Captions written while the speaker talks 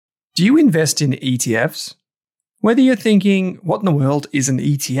Do you invest in ETFs? Whether you're thinking, what in the world is an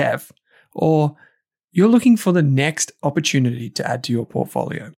ETF? Or you're looking for the next opportunity to add to your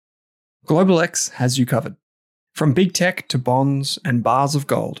portfolio, Global X has you covered. From big tech to bonds and bars of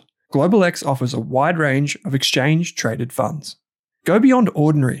gold, Global X offers a wide range of exchange-traded funds. Go beyond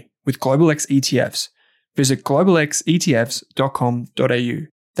ordinary with Global X ETFs. Visit globalxetfs.com.au.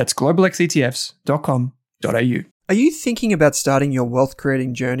 That's globalxetfs.com.au. Are you thinking about starting your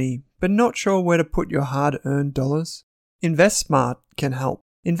wealth-creating journey, but not sure where to put your hard-earned dollars? InvestSmart can help.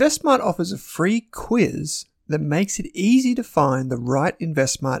 InvestSmart offers a free quiz that makes it easy to find the right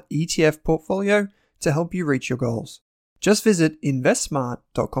InvestSmart ETF portfolio to help you reach your goals. Just visit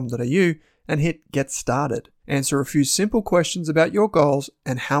investsmart.com.au and hit Get Started. Answer a few simple questions about your goals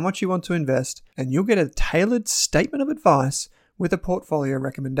and how much you want to invest, and you'll get a tailored statement of advice with a portfolio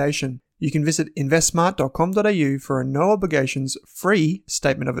recommendation. You can visit investsmart.com.au for a no obligations free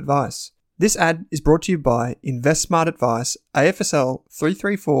statement of advice. This ad is brought to you by InvestSmart Advice, AFSL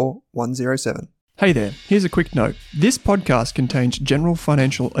 334107. Hey there, here's a quick note. This podcast contains general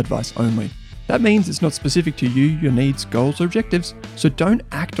financial advice only. That means it's not specific to you, your needs, goals, or objectives, so don't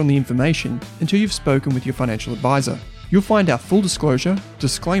act on the information until you've spoken with your financial advisor. You'll find our full disclosure,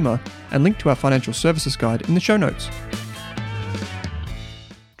 disclaimer, and link to our financial services guide in the show notes.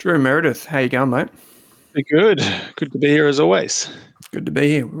 Drew Meredith, how you going, mate? Good. Good to be here as always. Good to be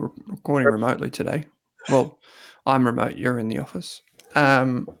here. We're recording remotely today. Well, I'm remote. You're in the office.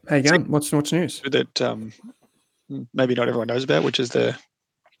 How you going? What's news? That maybe not everyone knows about, which is the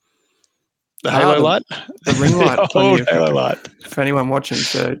halo light, the ring light, the old halo light. For anyone watching,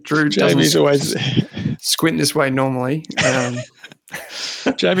 so Drew Jamie's always squint this way normally.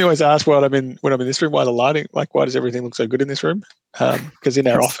 Jamie always asks when I'm in this room, why the lighting, like why does everything look so good in this room? Because in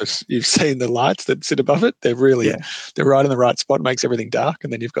our office, you've seen the lights that sit above it. They're really they're right in the right spot, makes everything dark,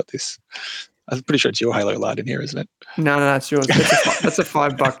 and then you've got this. I'm pretty sure it's your halo light in here, isn't it? No, it's yours. That's a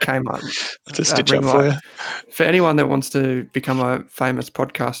 $5 Kmart. It's a stitch up for you. For anyone that wants to become a famous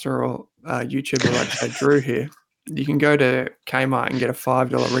podcaster or YouTuber like Drew here, you can go to Kmart and get a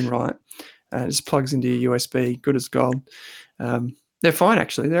 $5 ring light. It just plugs into your USB, good as gold. They're fine,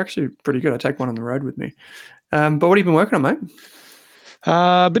 actually. They're actually pretty good. I take one on the road with me. But what have you been working on, mate?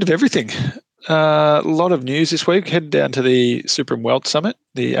 A bit of everything. A lot of news this week. Head down to the Super and Wealth Summit,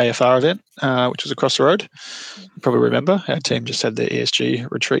 the AFR event, which was across the road. You probably remember our team just had the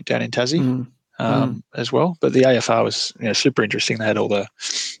ESG retreat down in Tassie as well. But the AFR was super interesting. They had all the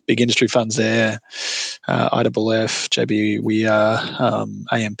big industry funds there, IWF, JB Weir,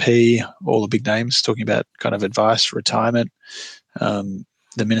 AMP, all the big names talking about kind of advice, retirement.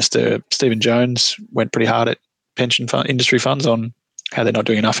 The Minister, Stephen Jones, went pretty hard at pension fund industry funds on how they're not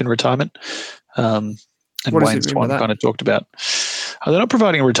doing enough in retirement. And Wayne Swan kind of talked about they're not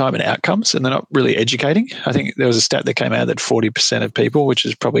providing retirement outcomes and they're not really educating. I think there was a stat that came out that 40% of people, which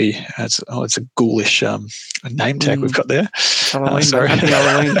is probably it's a ghoulish name tag we've got there. Halloween, sorry. Happy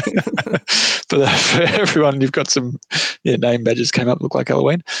Halloween. for everyone, you've got some name badges came up, look like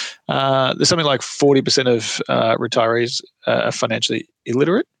Halloween. There's something like 40% of retirees are financially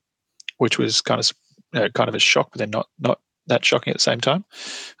illiterate, which was kind of a shock, but they're not that shocking at the same time.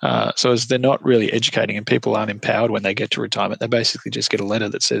 So as they're not really educating and people aren't empowered when they get to retirement, they basically just get a letter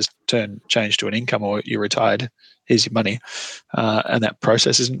that says change to an income or you're retired, here's your money. And that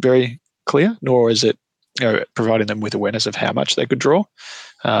process isn't very clear, nor is it providing them with awareness of how much they could draw.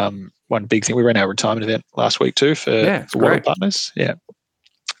 One big thing, we ran our retirement event last week too for Wallet Partners. Yeah.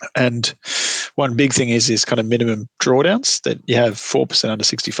 And one big thing is kind of minimum drawdowns that you have 4% under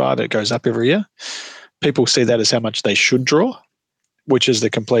 65, it goes up every year. People see that as how much they should draw, which is the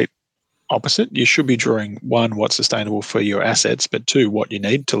complete opposite. You should be drawing, one, what's sustainable for your assets, but two, what you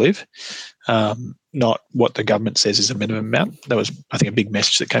need to live, not what the government says is a minimum amount. That was, I think, a big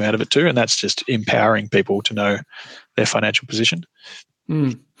message that came out of it too, and that's just empowering people to know their financial position.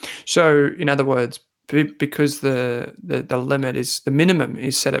 So, in other words, because the limit is, the minimum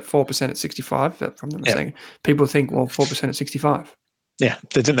is set at 4% at 65, from them saying, people think, well, 4% at 65. Yeah,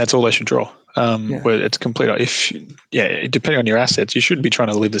 they think that's all they should draw. Where it's complete. Depending on your assets, you should be trying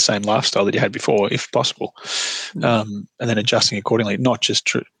to live the same lifestyle that you had before, if possible, and then adjusting accordingly. Not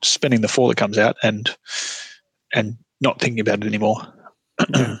just spending the fall that comes out and not thinking about it anymore.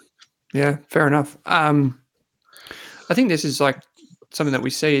 Yeah, fair enough. I think this is like something that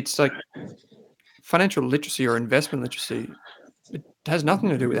we see. It's like financial literacy or investment literacy. It has nothing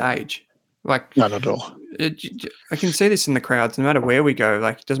to do with age. Like, not at all. I can see this in the crowds, no matter where we go.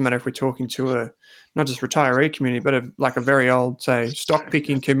 Like, it doesn't matter if we're talking to a not just retiree community, but a very old, say, stock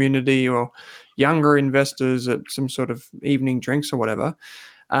picking community or younger investors at some sort of evening drinks or whatever.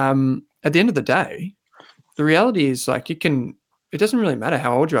 at the end of the day, the reality is it doesn't really matter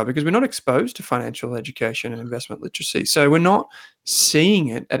how old you are because we're not exposed to financial education and investment literacy. So we're not seeing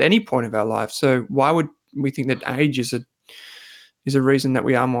it at any point of our life. So why would we think that age is a reason that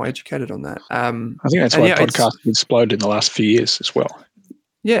we are more educated on that? I think that's why podcasts have exploded in the last few years as well.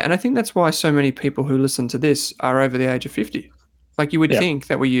 Yeah, and I think that's why so many people who listen to this are over the age of 50. Like you would think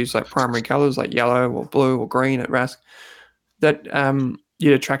that we use like primary colors like yellow or blue or green at Rask, that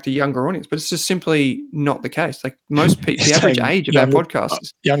you'd attract a younger audience, but it's just simply not the case. Like most people, the average age of our podcast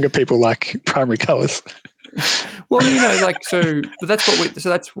is younger people like primary colors. Well, but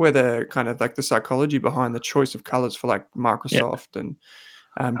that's where the kind of like the psychology behind the choice of colors for like Microsoft and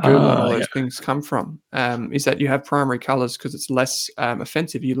Google and all those things come from, is that you have primary colors because it's less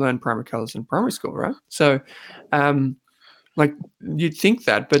offensive. You learn primary colors in primary school, right? So, like you'd think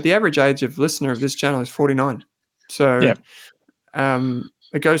that, but the average age of listener of this channel is 49. So,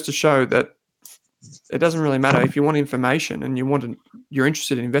 it goes to show that it doesn't really matter if you want information and you're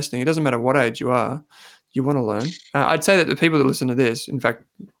interested in investing. It doesn't matter what age you are. You want to learn. I'd say that the people that listen to this, in fact,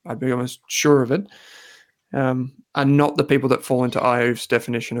 I'd be almost sure of it, are not the people that fall into IOF's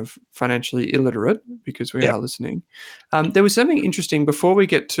definition of financially illiterate, because we are listening. There was something interesting before we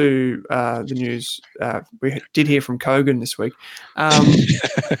get to the news. We did hear from Kogan this week.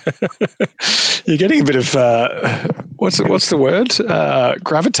 You're getting a bit of what's the word?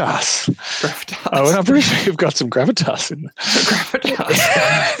 Gravitas. Gravitas. Oh, I'm pretty sure you've got some gravitas in there.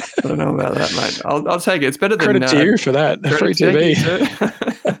 Gravitas. I don't know about that, mate. I'll take it. It's better than credit to you for that. Free TV.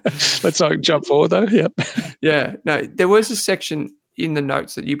 Let's not jump forward though. Yep. Yeah. No, there was a section in the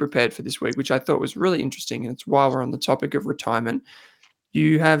notes that you prepared for this week, which I thought was really interesting, and it's while we're on the topic of retirement.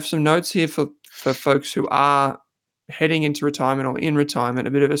 You have some notes here for folks who are heading into retirement or in retirement,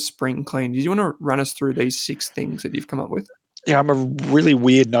 a bit of a spring clean. Do you want to run us through these 6 things that you've come up with? Yeah, I'm a really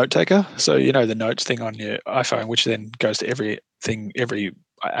weird note taker. So, the notes thing on your iPhone, which then goes to every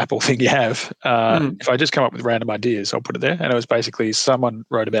Apple thing you have. If I just come up with random ideas, I'll put it there. And it was basically someone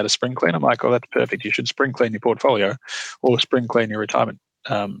wrote about a spring clean. I'm like, oh, that's perfect. You should spring clean your portfolio or spring clean your retirement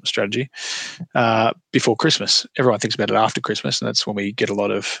strategy before Christmas. Everyone thinks about it after Christmas, and that's when we get a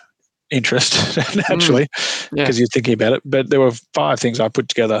lot of interest naturally because you're thinking about it. But there were 5 things I put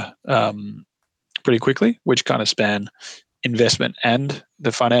together pretty quickly, which kind of span investment and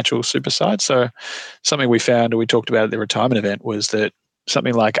the financial super side. So something we found, or we talked about at the retirement event, was that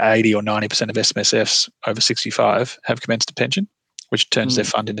something like 80 or 90% of SMSFs over 65 have commenced a pension, which turns their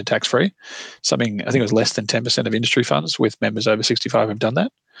fund into tax-free. Something, I think it was less than 10% of industry funds with members over 65 have done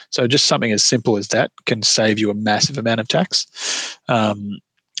that. So just something as simple as that can save you a massive amount of tax.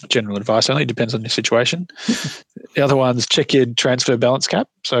 General advice only, depends on your situation. The other one's check your transfer balance cap.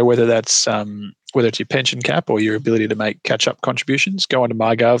 So whether it's your pension cap or your ability to make catch-up contributions, go onto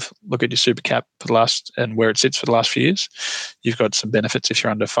MyGov, look at your super cap for the last and where it sits for the last few years. You've got some benefits if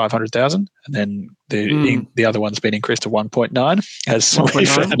you're under 500,000, and then the other one's been increased to 1.9 as we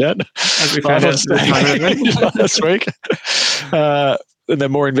found out. As we found out last week. And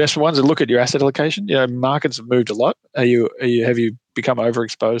then more investment ones, and look at your asset allocation. Markets have moved a lot. Have you become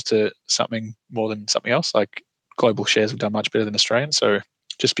overexposed to something more than something else? Like global shares have done much better than Australian, so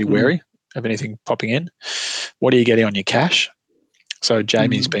just be wary of anything popping in. What are you getting on your cash? So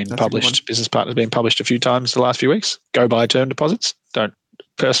Jamie's been published, Business Partner's been published a few times the last few weeks. Go buy term deposits. Not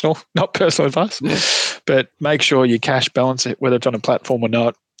personal advice, but make sure your cash balance, whether it's on a platform or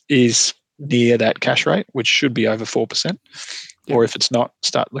not, is near that cash rate, which should be over 4%. Or if it's not,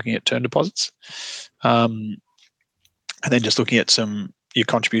 start looking at term deposits. And then just looking at your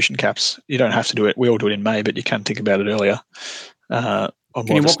contribution caps. You don't have to do it. We all do it in May, but you can think about it earlier. Can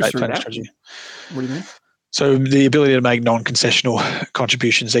you walk us through that? Strategy. What do you mean? So the ability to make non-concessional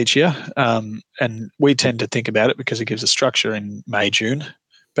contributions each year. And we tend to think about it because it gives a structure in May, June.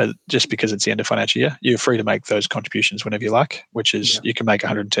 But just because it's the end of financial year, you're free to make those contributions whenever you like, which is you can make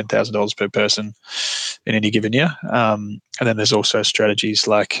 $110,000 per person in any given year. And then there's also strategies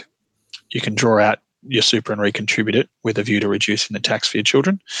like you can draw out your super and recontribute it with a view to reducing the tax for your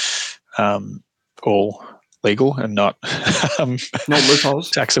children. All legal and not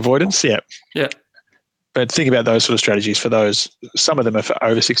loopholes. Tax avoidance. Yeah. But think about those sort of strategies for those. Some of them are for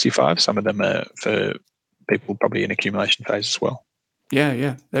over 65. Some of them are for people probably in accumulation phase as well.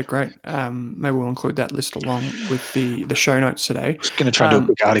 Yeah, they're great. Maybe we'll include that list along with the show notes today. I was going to try and do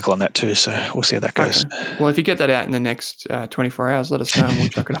a quick article on that too, so we'll see how that goes. Okay. Well, if you get that out in the next 24 hours, let us know and we'll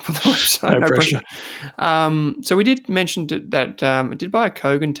chuck it up on the website. No pressure. So we did mention that I did buy a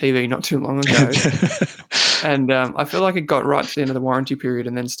Kogan TV not too long ago, and I feel like it got right to the end of the warranty period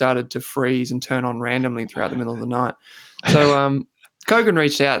and then started to freeze and turn on randomly throughout the middle of the night. So Kogan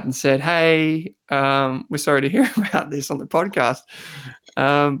reached out and said, "Hey, we're sorry to hear about this on the podcast,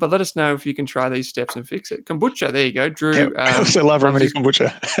 but let us know if you can try these steps and fix it." Kombucha, there you go, Drew. I also love remedy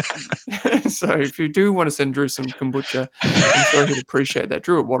kombucha. So if you do want to send Drew some kombucha, I'm sure he'd appreciate that.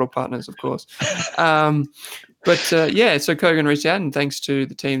 Drew at Wattle Partners, of course. So Kogan reached out, and thanks to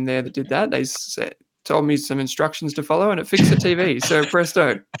the team there that did that, they told me some instructions to follow, and it fixed the TV. So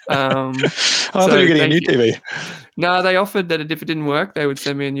presto. I thought you were getting a new TV. No, they offered that if it didn't work, they would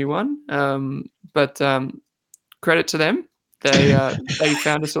send me a new one. But credit to them. They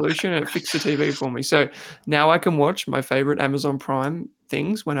found a solution and it fixed the TV for me. So now I can watch my favorite Amazon Prime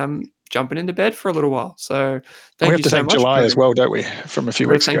things when I'm jumping into bed for a little while. So thank you so much. We have to thank July as well, don't we? From a few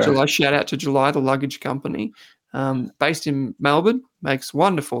weeks ago. July. Shout out to July, the luggage company, based in Melbourne, makes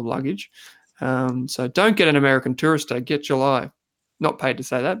wonderful luggage. So don't get an American Tourister, get July. Not paid to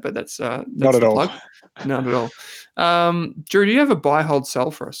say that, but that's not at all. Plug. Not at all. Drew, do you have a buy, hold,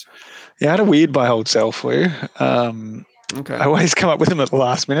 sell for us? Yeah, I had a weird buy, hold, sell for you. Okay. I always come up with them at the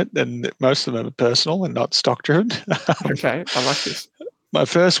last minute, and most of them are personal and not stock driven. Okay, I like this. My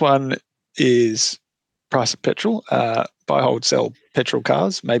first one is price of petrol. Buy, hold, sell petrol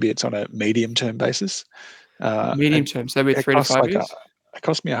cars. Maybe it's on a medium term basis. Medium term, so it'll be 3 to 5 years? It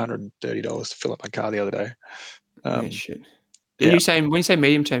cost me $130 to fill up my car the other day. Shit. When you say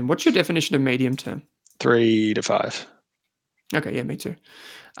medium term, what's your definition of medium term? 3 to 5. Okay, yeah, me too.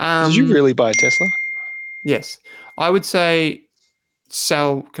 Did you really buy a Tesla? Yes. I would say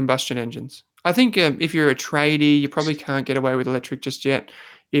sell combustion engines. I think if you're a tradie, you probably can't get away with electric just yet.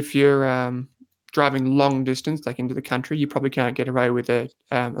 If you're driving long distance, like into the country, you probably can't get away with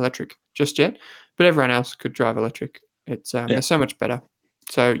electric just yet. But everyone else could drive electric. It's they're so much better.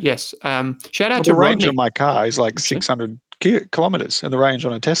 So yes, shout out to the range Rodney. on my car is like 600 kilometers, and the range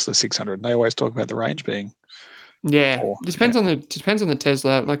on a Tesla is 600. And they always talk about the range being. Depends on the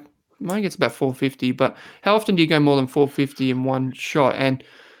Tesla. Like mine gets about 450, but how often do you go more than 450 in one shot? And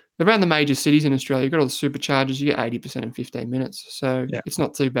around the major cities in Australia, you've got all the superchargers. You get 80% in 15 minutes, so it's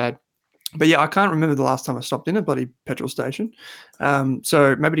not too bad. But yeah, I can't remember the last time I stopped in a bloody petrol station.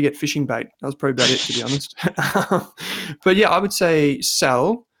 So maybe to get fishing bait. That was probably about it, to be honest. But yeah, I would say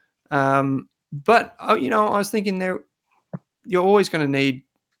sell. But I was thinking you're always going to need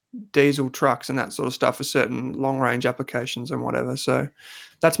diesel trucks and that sort of stuff for certain long range applications and whatever. So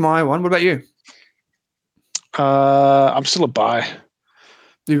that's my one. What about you? I'm still a buy.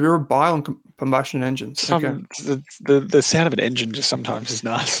 You're a buy on combustion engines. The sound of an engine just sometimes is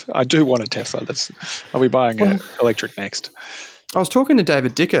nice. I do want a Tesla. I'll be buying an electric next. I was talking to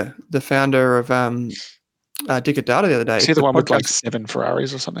David Dicker, the founder of Dicker Data, the other day. Is he the one with like 7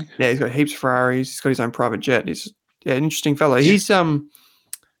 Ferraris or something? Yeah, he's got heaps of Ferraris. He's got his own private jet. He's an interesting fellow. He's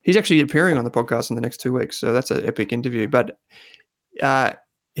actually appearing on the podcast in the next 2 weeks, so that's an epic interview. But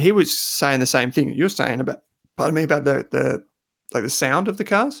he was saying the same thing you're saying about the sound of the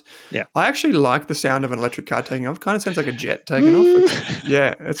cars. Yeah. I actually like the sound of an electric car taking off. Kind of sounds like a jet taking off.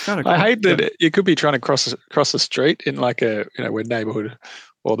 Yeah, it's kind of cool. I hate that you could be trying to cross the street in like a neighborhood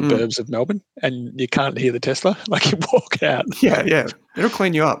or the burbs of Melbourne, and you can't hear the Tesla. Like you walk out. Yeah. It'll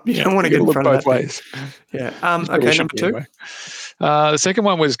clean you up. You don't want to get in front of that both ways. Yeah. Okay, number 2. Anyway. The second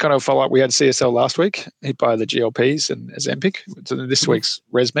one was kind of follow up. We had CSL last week, hit by the GLPs and Ozempic. So this week's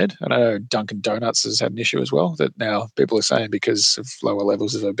ResMed. I know Dunkin' Donuts has had an issue as well, that now people are saying because of lower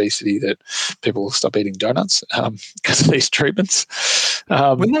levels of obesity that people will stop eating donuts because of these treatments.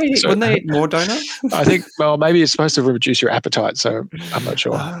 Wouldn't they eat more donuts? I think, maybe it's supposed to reduce your appetite, so I'm not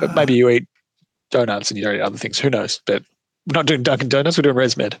sure. But maybe you eat donuts and you don't eat other things. Who knows? But we're not doing Dunkin' Donuts, we're doing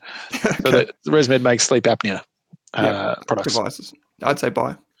ResMed. Okay. So the ResMed makes sleep apnea. Products. Devices. I'd say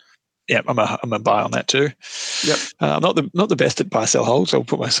buy. Yeah, I'm a buy on that too. Yep. I'm not the best at buy, sell, hold, so I'll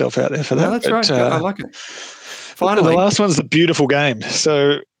put myself out there for that. No, that's right. I like it. Finally, the last one's the beautiful game.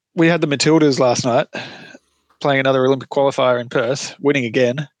 So we had the Matildas last night playing another Olympic qualifier in Perth, winning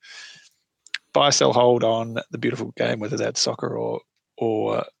again. Buy, sell, hold on the beautiful game, whether that's soccer or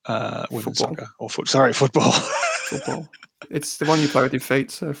women's soccer or football. Football. It's the one you play with your feet.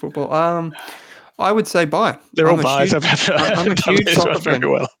 So football. I would say buy. They're all buys. I'm a huge soccer fan.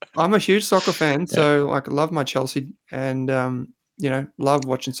 I'm a huge soccer fan, so I love my Chelsea and love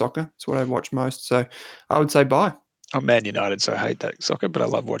watching soccer. It's what I watch most. So I would say buy. I'm Man United, so I hate that soccer, but I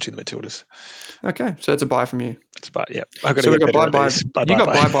love watching the Matildas. Okay, so it's a buy from you. It's a buy, yeah. I've got so to we've got buy. You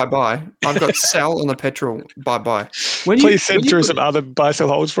got buy. I've got sell on the petrol, buy. Please send through some other buy, sell,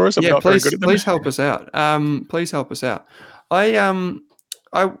 holds for us. I'm not very good at them. Please help us out.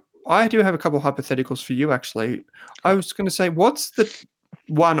 I do have a couple of hypotheticals for you, actually. I was going to say, what's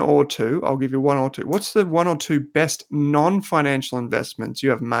one or two. I'll give you one or two. What's the one or two best non-financial investments you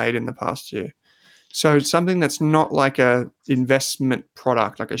have made in the past year? So something that's not like a investment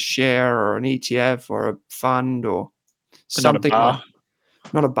product, like a share or an ETF or a fund or But not a something bar.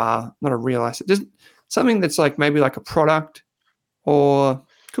 like not a bar, not a real asset. Just something that's like maybe like a product or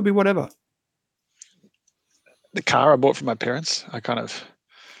could be whatever. The car I bought from my parents. I kind of,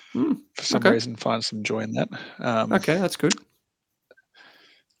 for some Okay. reason, find some joy in that. Okay, that's good.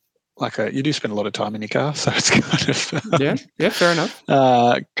 You do spend a lot of time in your car, so it's kind of Yeah, fair enough.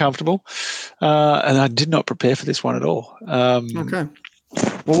 comfortable. And I did not prepare for this one at all. Okay.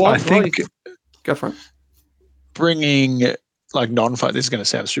 Well, I think go for it. bringing this is going to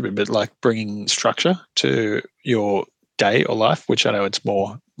sound stupid, but like bringing structure to your day or life, which I know it's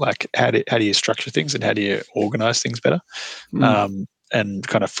more like how do you structure things and how do you organize things better, and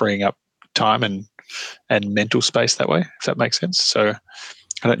kind of freeing up time and mental space that way, if that makes sense. So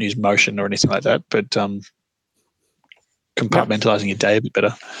I don't use motion or anything like that, but compartmentalizing your day a bit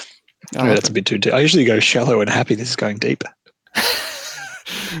better. Maybe that's a bit too deep. I usually go shallow and happy. This is going deep.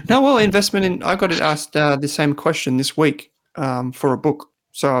 No, well, investment in. I got it asked the same question this week for a book.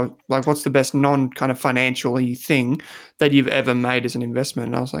 So, like, what's the best non kind of financially thing that you've ever made as an investment?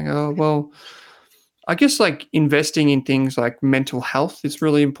 And I was like, oh, well, I guess like investing in things like mental health is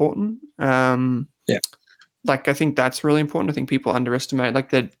really important. Yeah. Like, I think that's really important. I think people underestimate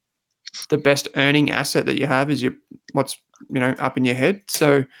like the best earning asset that you have is what's up in your head.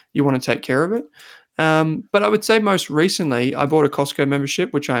 So you want to take care of it. But I would say most recently, I bought a Costco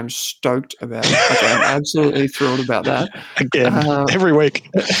membership, which I'm stoked about. Like, I'm absolutely thrilled about that. Again, every week.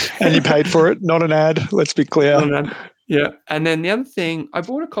 And you paid for it, not an ad. Let's be clear. Yeah. And then the other thing, I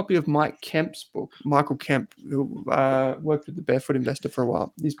bought a copy of Mike Kemp's book. Michael Kemp, who worked with the Barefoot Investor for a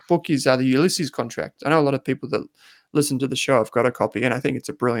while. This book is the Ulysses Contract. I know a lot of people that listen to the show have got a copy, and I think it's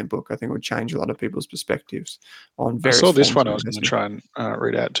a brilliant book. I think it would change a lot of people's perspectives on various I saw this forms one of I was going to investment. try and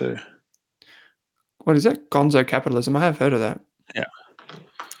read out too. What is it? Gonzo Capitalism. I have heard of that. Yeah.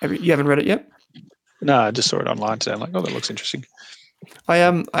 You haven't read it yet? No, I just saw it online today. I'm like, oh, that looks interesting.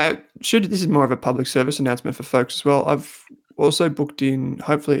 This is more of a public service announcement for folks as well. I've also booked in,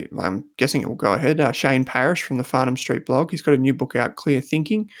 hopefully, I'm guessing it will go ahead, Shane Parrish from the Farnham Street blog. He's got a new book out, Clear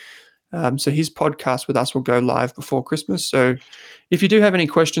Thinking. So his podcast with us will go live before Christmas. So if you do have any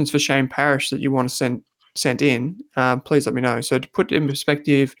questions for Shane Parrish that you want to send in, please let me know. So to put it in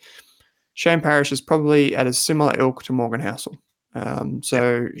perspective, Shane Parrish is probably at a similar ilk to Morgan Housel.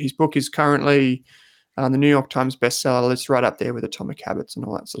 His book is currently on the New York Times bestseller list, right up there with Atomic Habits and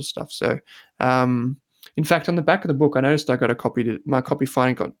all that sort of stuff. So, in fact, on the back of the book, I noticed I got a copy. My copy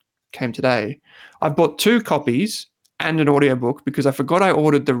finally came today. I bought 2 copies and an audiobook because I forgot I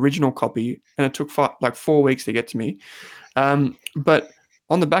ordered the original copy, and it took 4 weeks to get to me. But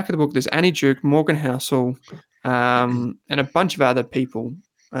on the back of the book, there's Annie Duke, Morgan Housel, and a bunch of other people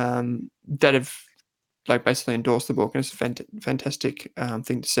that have basically endorsed the book, and it's a fantastic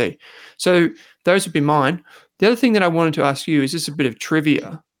thing to see. So those would be mine. The other thing that I wanted to ask you is just a bit of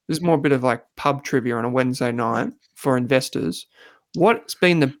trivia. This is more a bit of like pub trivia on a Wednesday night for investors. What's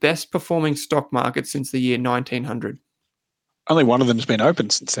been the best performing stock market since the year 1900? Only one of them has been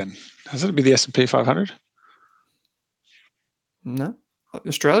open since then. Has it been the S&P 500? No.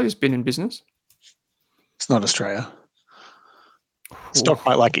 Australia's been in business. It's not Australia. Stock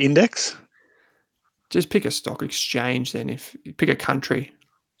market like index? Just pick a stock exchange then. If you pick a country.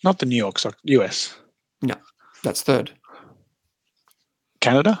 Not the New York stock, US. No, that's third.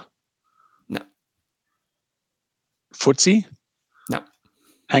 Canada? No. FTSE? No.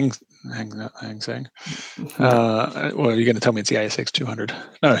 Hang Seng. No. Well, you're going to tell me it's the ASX 200.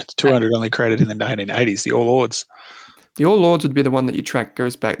 No, it's 200 only created in the 1980s, the All Ords. The All Ords would be the one that you track,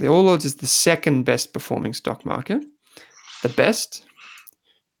 goes back. The All Ords is the second best performing stock market. The best,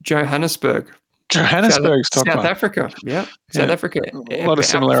 Johannesburg. South Africa. Yeah. South Africa. A lot of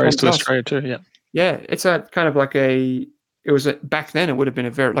similarities to Australia too, yeah. Yeah, it's a kind of like back then it would have been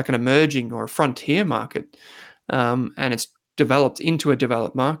an emerging or a frontier market. And it's developed into a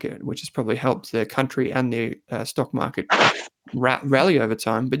developed market, which has probably helped the country and the stock market rally over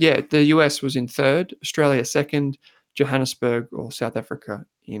time. But yeah, the US was in third, Australia second, Johannesburg or South Africa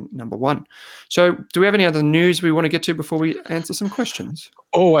in number 1. So do we have any other news we want to get to before we answer some questions?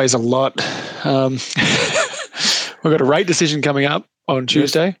 Always a lot. We've got a rate decision coming up on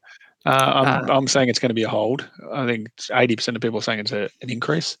Tuesday. I'm saying it's going to be a hold. I think 80% of people are saying it's an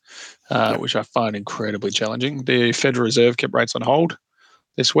increase, which I find incredibly challenging. The Federal Reserve kept rates on hold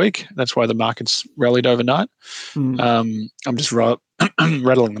this week. That's why the markets rallied overnight. I'm just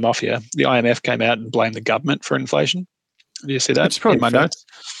rattling them off here. The IMF came out and blamed the government for inflation. Do you see that It's probably in my fair. notes?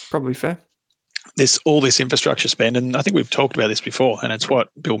 Probably fair. All this infrastructure spend, and I think we've talked about this before, and it's what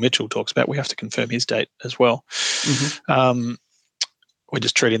Bill Mitchell talks about. We have to confirm his date as well. Mm-hmm. We're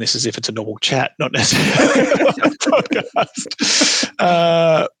just treating this as if it's a normal chat, not necessarily a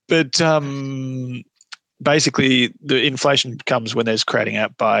podcast. But basically, the inflation comes when there's crowding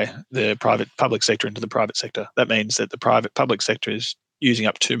out by the public sector into the private sector. That means that the public sector is using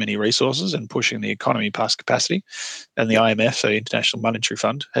up too many resources and pushing the economy past capacity. And the IMF, so International Monetary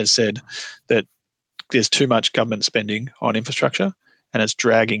Fund, has said that there's too much government spending on infrastructure and it's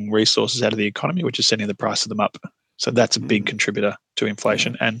dragging resources out of the economy, which is sending the price of them up. So that's a big contributor to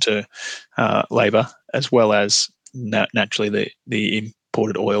inflation and to labour, as well as naturally the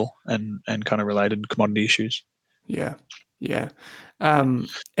imported oil and kind of related commodity issues. Yeah.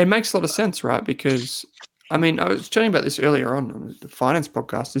 It makes a lot of sense, right? Because, I mean, I was chatting about this earlier on the finance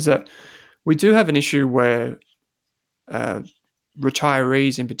podcast, is that we do have an issue where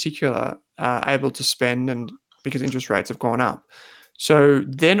retirees in particular are able to spend, and because interest rates have gone up. So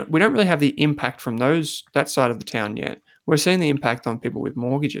then we don't really have the impact from that side of the town yet. We're seeing the impact on people with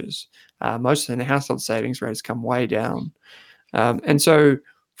mortgages. Mostly the household savings rates come way down. And so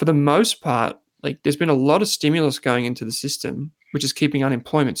for the most part, like there's been a lot of stimulus going into the system, which is keeping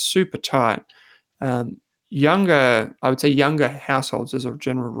unemployment super tight. I would say younger households as a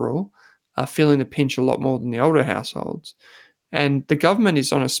general rule are feeling the pinch a lot more than the older households. And the government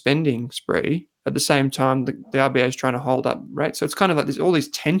is on a spending spree. At the same time, the RBA is trying to hold up rates. So it's kind of like there's all this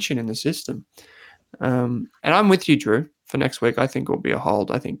tension in the system. And I'm with you, Drew, for next week. I think it will be a hold.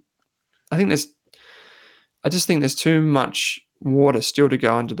 I just think there's too much water still to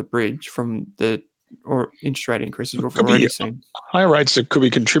go under the bridge from the interest rate increases we've already seen. Higher rates could be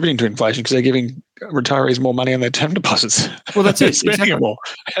contributing to inflation because they're giving retirees more money on their term deposit. Well, that's it. Spending Exactly. more.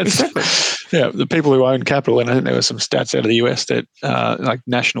 Exactly. Yeah, the people who own capital, and I think there were some stats out of the US that like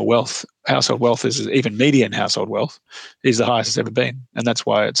national wealth, household wealth is even median household wealth is the highest it's ever been. And that's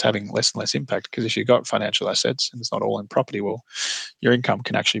why it's having less and less impact, because if you've got financial assets and it's not all in property, well, your income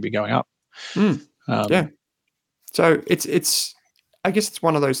can actually be going up. Yeah. So I guess it's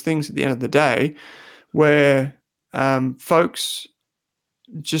one of those things at the end of the day where folks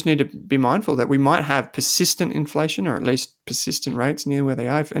just need to be mindful that we might have persistent inflation, or at least persistent rates near where they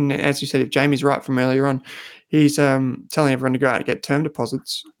are. And as you said, if Jamie's right from earlier on, he's telling everyone to go out and get term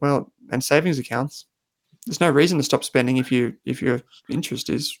deposits, and savings accounts. There's no reason to stop spending if your interest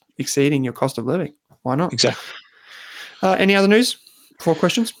is exceeding your cost of living. Why not? Exactly. Any other news? 4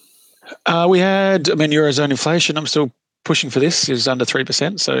 questions. We had, Eurozone inflation. I'm still pushing for this, is under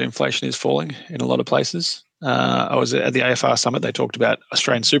 3%. So inflation is falling in a lot of places. I was at the AFR summit. They talked about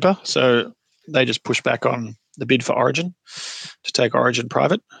Australian super. So they just pushed back on the bid for Origin to take Origin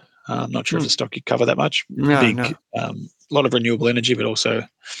private. I'm not sure if the stock could cover that much. No. A lot of renewable energy, but also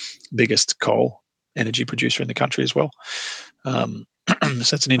biggest coal energy producer in the country as well. So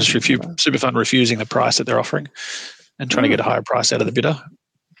it's an industry super fund refusing the price that they're offering and trying to get a higher price out of the bidder.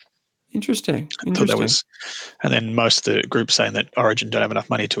 Interesting. And then most of the group saying that Origin don't have enough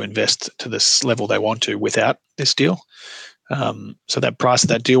money to invest to this level they want to without this deal. So that price of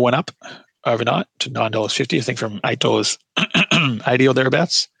that deal went up overnight to $9.50, I think from $8.80 or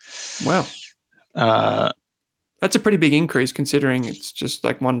thereabouts. Wow. That's a pretty big increase considering it's just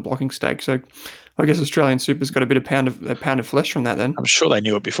like one blocking stake. So I guess Australian Super's got a pound of flesh from that then. I'm sure they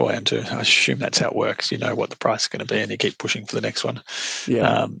knew it beforehand too. I assume that's how it works. You know what the price is going to be and you keep pushing for the next one.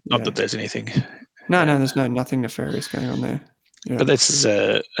 Yeah. Not that there's anything. No, there's nothing nefarious going on there. Yeah. But this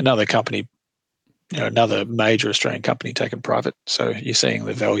is another company, another major Australian company taken private. So you're seeing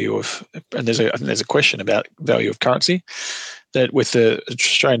the value of, and I think there's a question about value of currency, that with the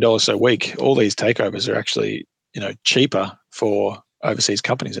Australian dollar so weak, all these takeovers are actually, cheaper for overseas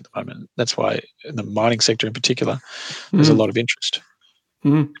companies at the moment. That's why in the mining sector in particular, there's a lot of interest.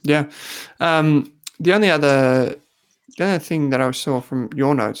 Yeah. The only other thing that I saw from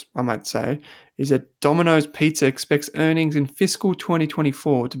your notes, I might say, is that Domino's Pizza expects earnings in fiscal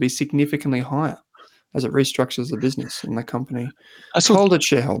 2024 to be significantly higher as it restructures the business and the company. Told its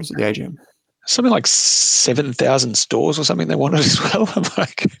shareholders at the AGM. Something like 7,000 stores or something they wanted as well. I'm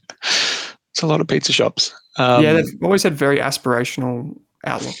like, it's a lot of pizza shops. They've always had very aspirational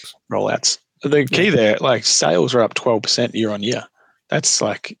outlooks. Rollouts. The key there, like sales are up 12% year on year. That's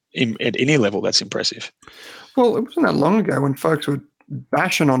like at any level, that's impressive. Well, it wasn't that long ago when folks were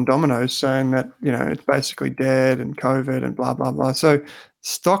bashing on Domino's saying that, it's basically dead and COVID and blah, blah, blah. So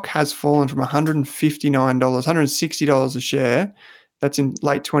stock has fallen from $159, $160 a share. That's in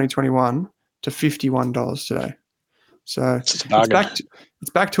late 2021 to $51 today. So It's a bargain. it's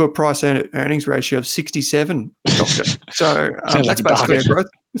back to a price earnings ratio of 67, Doctor. So Sounds that's like a basically a bargain. growth.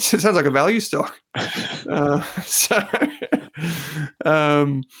 It sounds like a value stock. So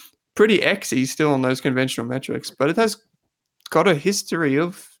pretty exy still on those conventional metrics, but it has got a history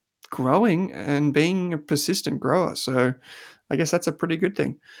of growing and being a persistent grower. So I guess that's a pretty good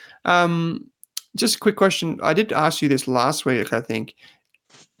thing. Just a quick question. I did ask you this last week, I think.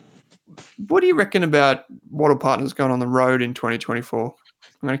 What do you reckon about Wattle Partners going on the road in 2024?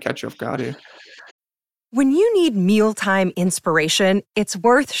 I'm going to catch you off guard here. When you need mealtime inspiration, it's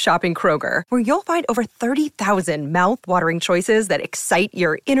worth shopping Kroger, where you'll find over 30,000 mouth-watering choices that excite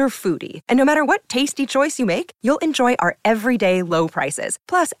your inner foodie. And no matter what tasty choice you make, you'll enjoy our everyday low prices,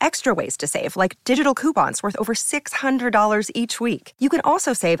 plus extra ways to save, like digital coupons worth over $600 each week. You can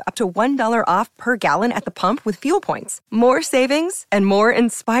also save up to $1 off per gallon at the pump with fuel points. More savings and more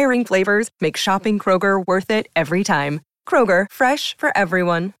inspiring flavors make shopping Kroger worth it every time. Kroger, fresh for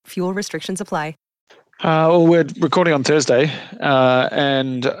everyone. Fuel restrictions apply. Well, we're recording on Thursday,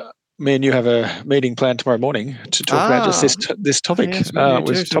 and me and you have a meeting planned tomorrow morning to talk about just this topic. Yes, we do too.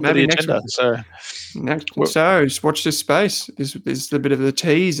 Was So top of the maybe next agenda. So watch this space. This is a bit of the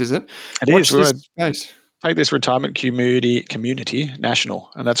tease, is it? Watch this space. Take this retirement community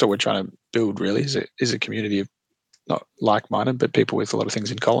national, and that's what we're trying to build. Really, is a community of not like-minded, but people with a lot of things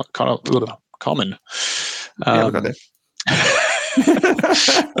in common. Yeah, we got that.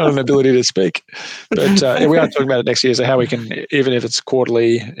 Not an ability to speak, but we are talking about it next year. So how we can, even if it's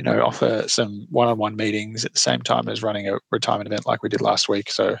quarterly, offer some one-on-one meetings at the same time as running a retirement event like we did last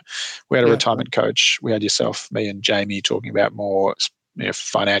week. So we had a retirement coach. We had yourself, me, and Jamie talking about more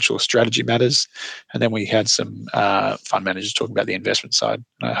financial strategy matters, and then we had some fund managers talking about the investment side.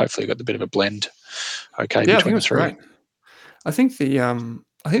 Hopefully, got a bit of a blend. Okay, yeah, between I the three. Great.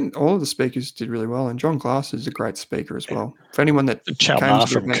 I think all of the speakers did really well, and John Glass is a great speaker as well. For anyone that Chow came Ma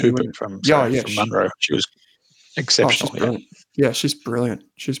to the from event, Cooper from Munro, she was exceptional. she's brilliant. Yeah, she's brilliant.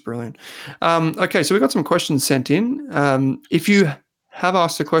 She's brilliant. Okay, so we got some questions sent in. If you have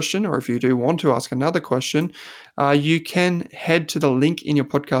asked a question, or if you do want to ask another question, you can head to the link in your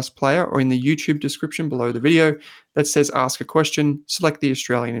podcast player or in the YouTube description below the video that says ask a question. Select the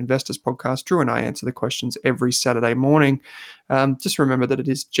Australian Investors Podcast. Drew and I answer the questions every Saturday morning. Just remember that it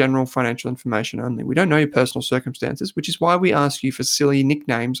is general financial information only. We don't know your personal circumstances, which is why we ask you for silly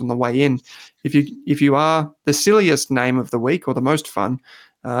nicknames on the way in. If you are the silliest name of the week or the most fun,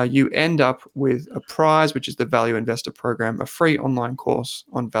 you end up with a prize, which is the Value Investor Program, a free online course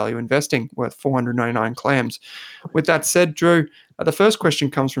on value investing worth 499 clams. With that said, Drew, the first question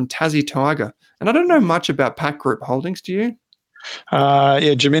comes from Tassie Tiger. And I don't know much about Pact Group Holdings. Do you?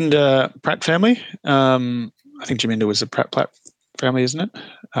 Jaminda Pratt family. I think Jaminda was the Pratt family, isn't it?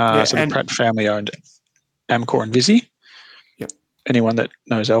 So the Pratt family owned Amcor and Visy. Yep. Anyone that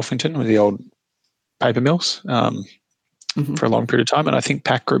knows Alphington with the old paper mills for a long period of time. And I think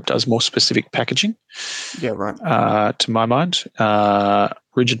Pact Group does more specific packaging. Yeah, right. To my mind,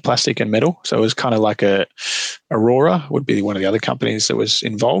 rigid plastic and metal. So it was kind of like Aurora would be one of the other companies that was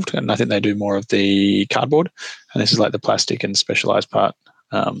involved. And I think they do more of the cardboard. And this is like the plastic and specialized part.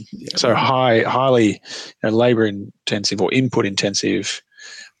 Highly labor intensive or input intensive,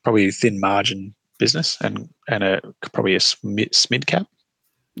 probably thin margin business and probably a SMID cap.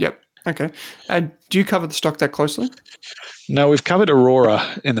 Yep. Okay. And do you cover the stock that closely? No, we've covered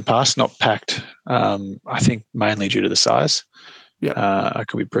Aurora in the past, not Pact. I think mainly due to the size. Yeah, I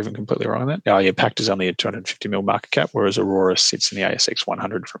could be proven completely wrong on that. Oh, yeah, Pact is only a 250 mil market cap, whereas Aurora sits in the ASX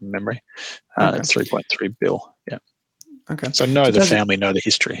 100 from memory. It's 3.3 bill. Yeah. Okay. So the family, know the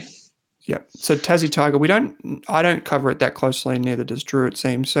history. Yeah. So Tassie Tiger, I don't cover it that closely, neither does Drew, it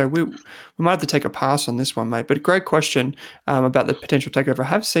seems. So we might have to take a pass on this one, mate. But a great question about the potential takeover. I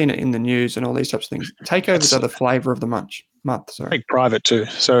have seen it in the news and all these types of things. Takeovers are the flavour of the month. Sorry. Private too.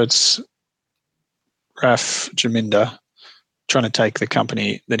 So it's Raf Jaminda trying to take the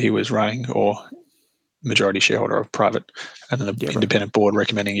company that he was running or majority shareholder of private, and then the independent board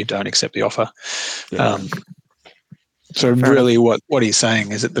recommending you don't accept the offer. Yeah, So fair really enough. What he's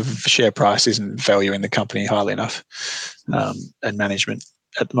saying is that the share price isn't valuing the company highly enough, and management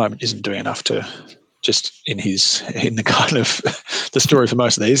at the moment isn't doing enough to just in the kind of the story for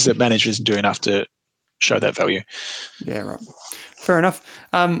most of these, that management isn't doing enough to show that value. Yeah, right. Fair enough.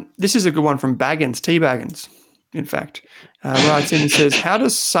 This is a good one from T Baggins, in fact. Writes in and says, how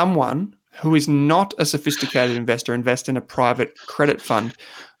does someone who is not a sophisticated investor invest in a private credit fund?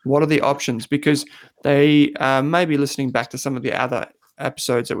 What are the options? Because they may be listening back to some of the other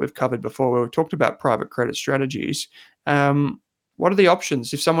episodes that we've covered before where we talked about private credit strategies. what are the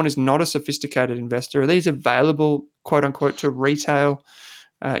options if someone is not a sophisticated investor? Are these available, quote unquote, to retail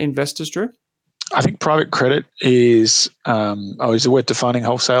investors, Drew? I think private credit is the word defining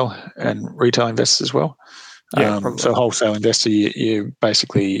wholesale and retail investors as well. Yeah, probably. So wholesale investor, you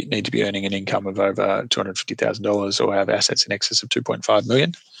basically need to be earning an income of over $250,000 or have assets in excess of 2.5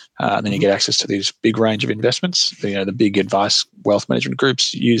 million. And then you get access to these big range of investments. The big advice wealth management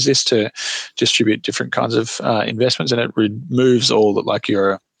groups use this to distribute different kinds of investments, and it removes all that, like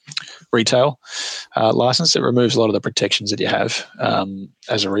your retail license. It removes a lot of the protections that you have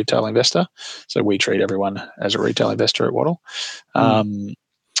as a retail investor. So we treat everyone as a retail investor at Waddle.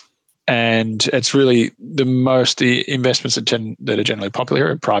 And it's really the investments that are generally popular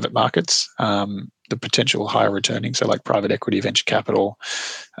are private markets, the potential higher returning, so like private equity, venture capital,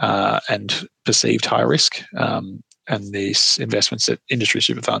 and perceived high risk, and these investments that industry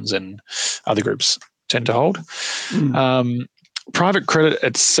super funds and other groups tend to hold. Private credit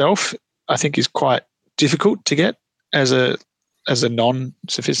itself, I think, is quite difficult to get as a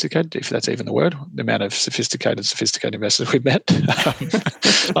non-sophisticated, if that's even the word, the amount of sophisticated investors we've met.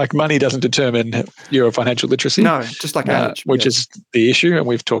 Like money doesn't determine your financial literacy. No, just like age. Which is the issue. And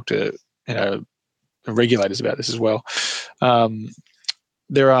we've talked to, regulators about this as well.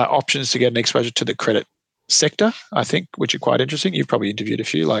 There are options to get an exposure to the credit sector, I think, which are quite interesting. You've probably interviewed a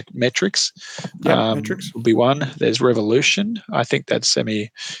few, like Metrics. Metrics would be one. There's Revolution. I think that's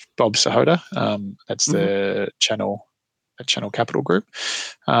Bob Sahota. That's the Channel Capital Group.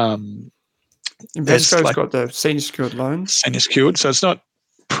 Invesco's got the senior secured loans. Senior secured. So it's not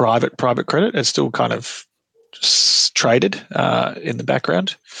private credit. It's still kind of traded in the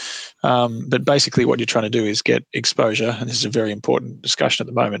background. But basically what you're trying to do is get exposure, and this is a very important discussion at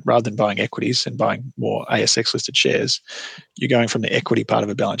the moment. Rather than buying equities and buying more ASX listed shares, you're going from the equity part of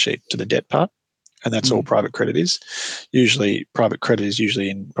a balance sheet to the debt part. And that's all private credit is. Usually private credit is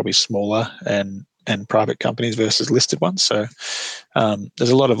in probably smaller and private companies versus listed ones. So there's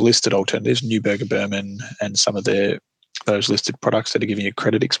a lot of listed alternatives, Neuberger Berman and some of those listed products that are giving you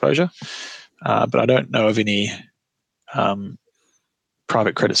credit exposure. But I don't know of any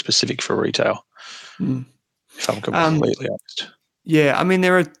private credit specific for retail, if I'm completely honest. Yeah, I mean,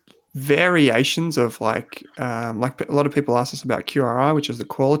 there are variations of like a lot of people ask us about QRI, which is the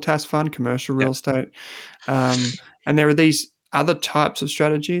Qualitas Fund, commercial real estate. And there are these other types of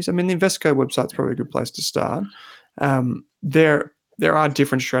strategies. I mean, the Invesco website's probably a good place to start. There are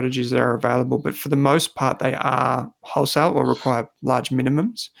different strategies that are available, but for the most part, they are wholesale or require large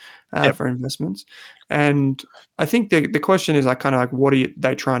minimums for investments. And I think the question is what are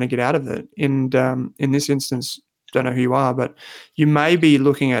they trying to get out of it? And in this instance, don't know who you are, but you may be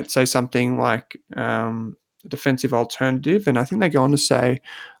looking at, say, something like a defensive alternative. And I think they go on to say,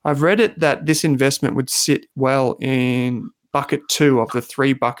 I've read it that this investment would sit well in bucket 2 of the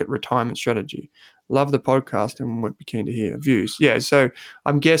 3-bucket retirement strategy. Love the podcast and would be keen to hear views. Yeah, so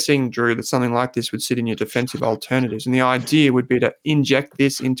I'm guessing, Drew, that something like this would sit in your defensive alternatives. And the idea would be to inject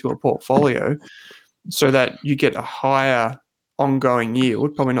this into a portfolio so that you get a higher ongoing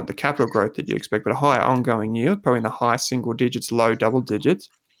yield, probably not the capital growth that you expect, but a higher ongoing yield, probably in the high single digits, low double digits.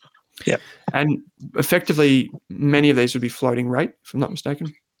 Yeah. And effectively, many of these would be floating rate, if I'm not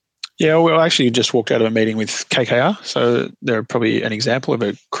mistaken. Yeah, well, I actually just walked out of a meeting with KKR. So they're probably an example of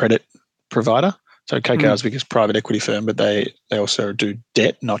a credit provider. So KKR is the biggest private equity firm, but they also do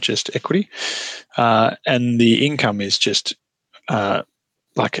debt, not just equity. And the income is just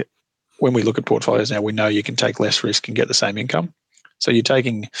like when we look at portfolios now, we know you can take less risk and get the same income. So you're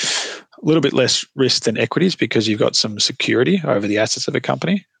taking a little bit less risk than equities because you've got some security over the assets of a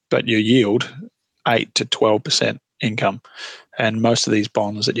company, but your yield 8 to 12% income. And most of these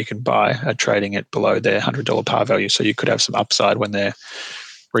bonds that you can buy are trading at below their $100 par value. So you could have some upside when they're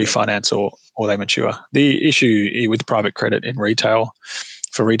refinance or they mature. The issue with private credit in retail,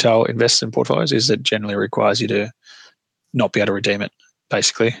 for retail investors in portfolios, is that generally requires you to not be able to redeem it,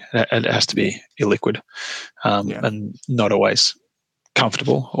 basically. It has to be illiquid and not always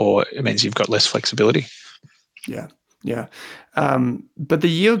comfortable, or it means you've got less flexibility. Yeah. But the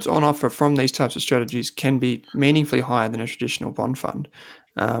yields on offer from these types of strategies can be meaningfully higher than a traditional bond fund.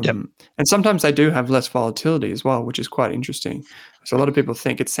 And sometimes they do have less volatility as well, which is quite interesting. So a lot of people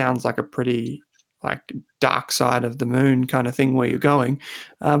think it sounds like a pretty dark side of the moon kind of thing where you're going,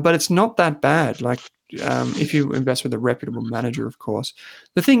 but it's not that bad. If you invest with a reputable manager, of course.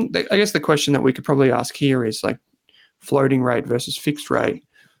 I guess the question that we could probably ask here is floating rate versus fixed rate.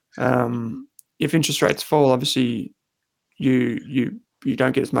 If interest rates fall, obviously you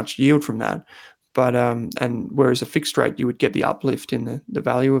don't get as much yield from that. But and whereas a fixed rate, you would get the uplift in the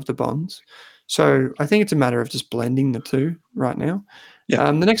value of the bonds. So I think it's a matter of just blending the two right now.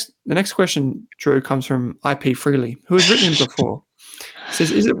 Yeah. The next question, Drew, comes from IP Freely, who has written in before. It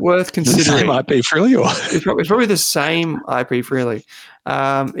says, is it worth considering? It might be freely, or It's probably the same IP Freely.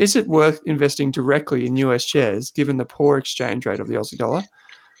 Is it worth investing directly in US shares given the poor exchange rate of the Aussie dollar?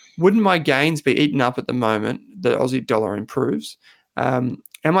 Wouldn't my gains be eaten up at the moment the Aussie dollar improves? Am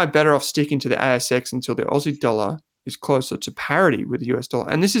I better off sticking to the ASX until the Aussie dollar is closer to parity with the US dollar?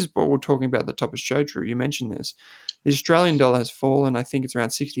 And this is what we're talking about at the top of the show, Drew. You mentioned this. The Australian dollar has fallen. I think it's around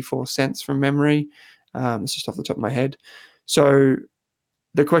 64 cents from memory. It's just off the top of my head. So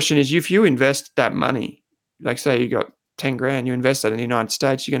the question is, if you invest that money, like say you got 10 grand, you invest that in the United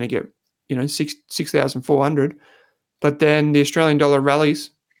States, you're going to get, 6,400. But then the Australian dollar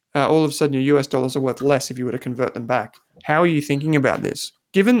rallies. All of a sudden, your US dollars are worth less if you were to convert them back. How are you thinking about this?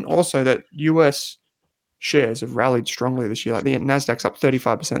 Given also that US shares have rallied strongly this year, like the Nasdaq's up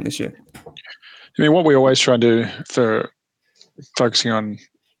 35% this year. I mean, what we always try and do for focusing on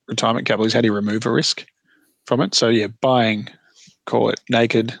retirement capital is how do you remove a risk from it? So yeah, buying, call it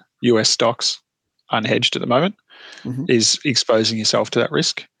naked US stocks, unhedged at the moment, is exposing yourself to that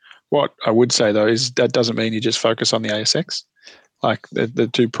risk. What I would say though is that doesn't mean you just focus on the ASX. Like the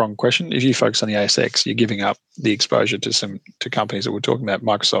two-pronged question, if you focus on the ASX, you're giving up the exposure to companies that we're talking about,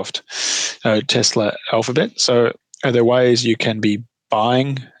 Microsoft, Tesla, Alphabet. So are there ways you can be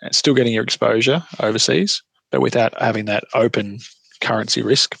buying and still getting your exposure overseas, but without having that open currency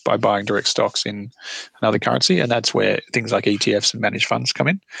risk by buying direct stocks in another currency? And that's where things like ETFs and managed funds come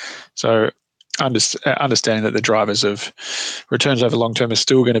in. So understanding that the drivers of returns over long term are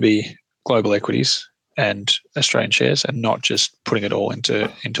still going to be global equities and Australian shares, and not just putting it all into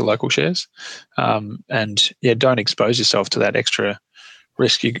local shares. And yeah, don't expose yourself to that extra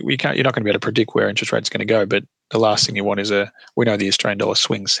risk. You're not going to be able to predict where interest rates are going to go, but the last thing you want is we know the Australian dollar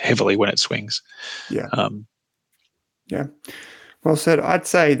swings heavily when it swings. Yeah. Yeah. Well said. I'd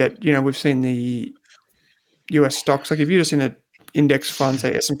say that, we've seen the US stocks, like if you're just in an index fund,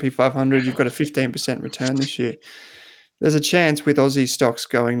 say S&P 500, you've got a 15% return this year. There's a chance with Aussie stocks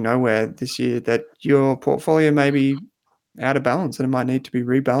going nowhere this year that your portfolio may be out of balance and it might need to be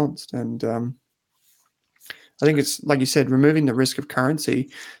rebalanced. And I think it's, like you said, removing the risk of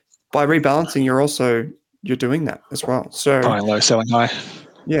currency. By rebalancing, you're doing that as well. So buying low, selling high.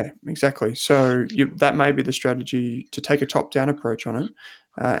 Yeah, exactly. So that may be the strategy, to take a top-down approach on it,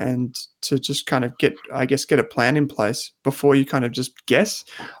 and to just kind of get a plan in place before you kind of just guess.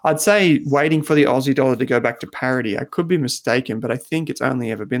 I'd say waiting for the Aussie dollar to go back to parity. I could be mistaken, but I think it's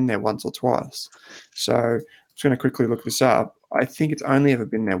only ever been there once or twice. So I'm just going to quickly look this up. I think it's only ever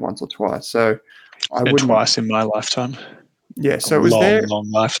been there once or twice. So I wouldn't. Twice in my lifetime. Yeah, so it was there. Long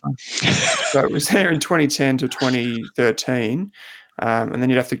lifetime. So it was there in 2010 to 2013. And then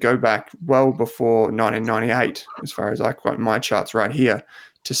you'd have to go back well before 1998, as far as I've got my charts right here,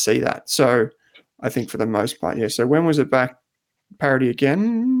 to see that. So I think for the most part, yeah. So when was it back parity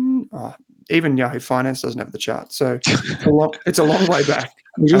again? Even Yahoo Finance doesn't have the chart. So it's a long way back.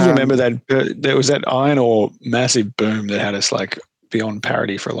 I just remember that there was that iron ore massive boom that had us like beyond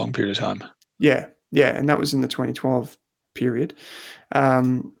parity for a long period of time. Yeah. And that was in the 2012 period.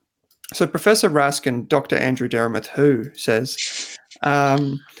 So Professor Rask and Dr. Andrew Derrimouth, who says,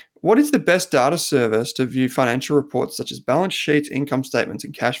 what is the best data service to view financial reports such as balance sheets, income statements,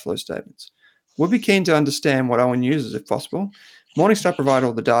 and cash flow statements? We'll be keen to understand what Owen uses if possible. Morningstar provide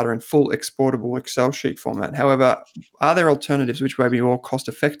all the data in full exportable Excel sheet format. However, are there alternatives which may be more cost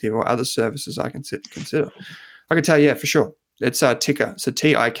effective, or other services I can consider? I can tell you, yeah, for sure. It's Tikr, so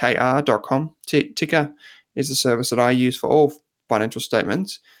TIKR.com. Tikr is the service that I use for all financial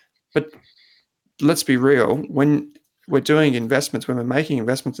statements. But let's be real, when we're doing investments, when we're making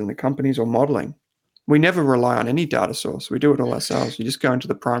investments in the companies or modeling, we never rely on any data source. We do it all ourselves. You just go into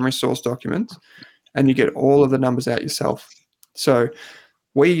the primary source documents and you get all of the numbers out yourself. So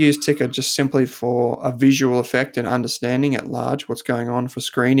we use Tikr just simply for a visual effect and understanding at large what's going on, for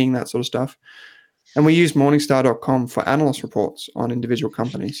screening, that sort of stuff. And we use Morningstar.com for analyst reports on individual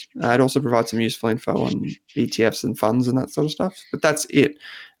companies. It also provides some useful info on ETFs and funds and that sort of stuff. But that's it.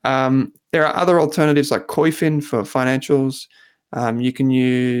 There are other alternatives like Koifin for financials. You can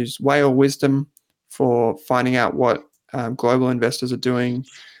use Whale Wisdom for finding out what global investors are doing.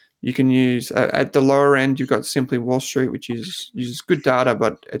 You can use, at the lower end, you've got Simply Wall Street, which uses good data,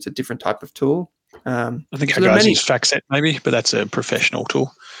 but it's a different type of tool. I think our guys use FactSet maybe, but that's a professional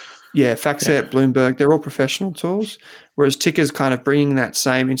tool. Yeah, FactSet, Bloomberg, they're all professional tools, whereas Tikr's kind of bringing that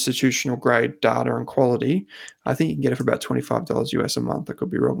same institutional grade data and quality. I think you can get it for about $25 US a month. I could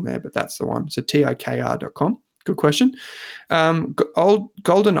be wrong there, but that's the one. So TIKR.com. Good question.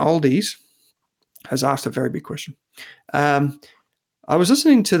 Golden Oldies has asked a very big question. I was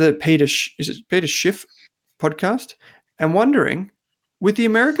listening to the Peter Schiff podcast and wondering, with the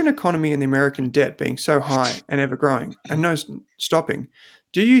American economy and the American debt being so high and ever growing and no stopping,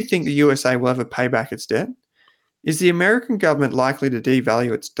 do you think the USA will ever pay back its debt? Is the American government likely to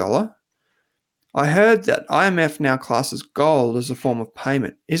devalue its dollar? I heard that IMF now classes gold as a form of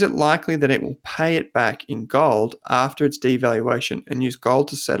payment. Is it likely that it will pay it back in gold after its devaluation and use gold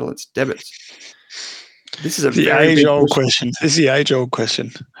to settle its debits? This is the age-old question. This is the age-old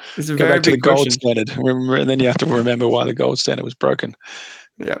question. It's a Go very back to the big gold question. standard, and then you have to remember why the gold standard was broken.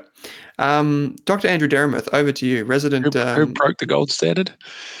 Yeah. Dr. Andrew Derrimouth, over to you. Resident. Who broke the gold standard?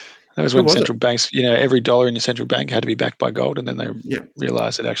 That was when central banks, every dollar in your central bank had to be backed by gold, and then they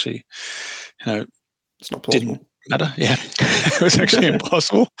realized it actually, it's not plausible. Didn't matter. Yeah, it was actually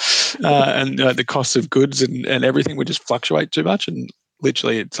impossible, and the costs of goods and everything would just fluctuate too much, and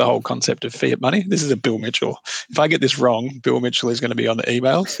literally it's the whole concept of fiat money. This is a Bill Mitchell. If I get this wrong, Bill Mitchell is going to be on the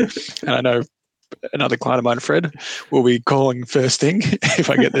emails, and I know another client of mine, Fred, will be calling first thing if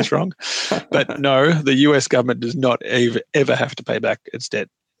I get this wrong. But no, the US government does not ever have to pay back its debt.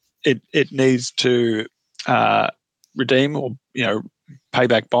 It needs to redeem or pay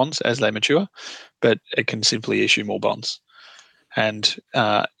back bonds as they mature, but it can simply issue more bonds. And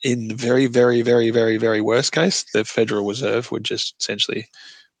in the very, very, very, very, very worst case, the Federal Reserve would just essentially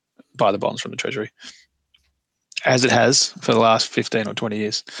buy the bonds from the Treasury, as it has for the last 15 or 20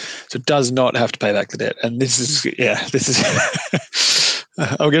 years. So it does not have to pay back the debt. And this is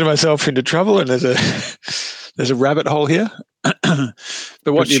I'll get myself into trouble, and there's a rabbit hole here.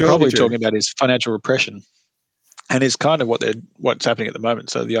 But what you're probably talking about is financial repression. And it's kind of what's happening at the moment.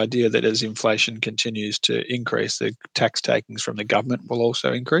 So the idea that as inflation continues to increase, the tax takings from the government will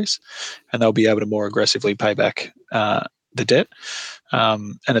also increase, and they'll be able to more aggressively pay back the debt.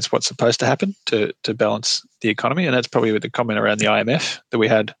 And it's what's supposed to happen to balance the economy. And that's probably with the comment around the IMF that we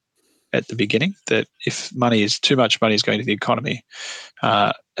had at the beginning, that if too much money is going to the economy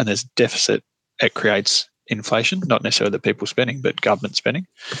and there's deficit, it creates inflation, not necessarily the people spending, but government spending.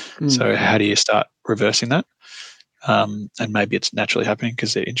 So how do you start reversing that? And maybe it's naturally happening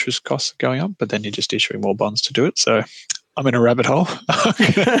because their interest costs are going up, but then you're just issuing more bonds to do it. So I'm in a rabbit hole. I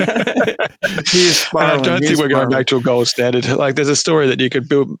don't think we're going back to a gold standard. Like, there's a story that you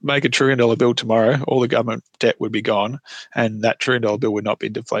could make $1 trillion bill tomorrow, all the government debt would be gone, and that $1 trillion bill would not be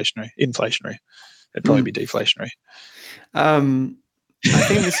inflationary. It'd probably be deflationary. I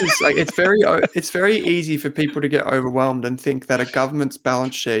think this is it's very easy for people to get overwhelmed and think that a government's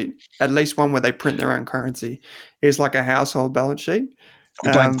balance sheet, at least one where they print their own currency, is like a household balance sheet.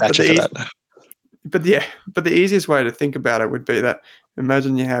 I'm Thatcher for that. But the easiest way to think about it would be that,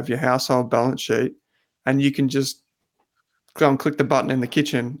 imagine you have your household balance sheet and you can just go and click the button in the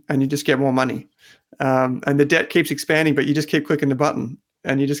kitchen and you just get more money. And the debt keeps expanding, but you just keep clicking the button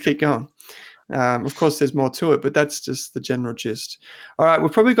and you just keep going. Of course, there's more to it, but that's just the general gist. All right,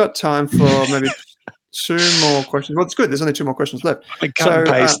 we've probably got time for maybe 2 more questions. Well, it's good. There's only 2 more questions left. I can't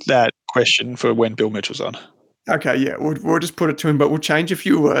paste that question for when Bill Mitchell's on. Okay, yeah, we'll just put it to him, but we'll change a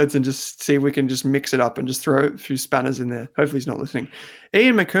few words and just see if we can just mix it up and just throw a few spanners in there. Hopefully he's not listening.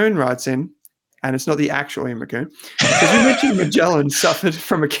 Ian McCoon writes in, and it's not the actual Ian McCoon, because you mentioned Magellan suffered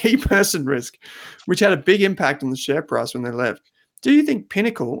from a key person risk, which had a big impact on the share price when they left. Do you think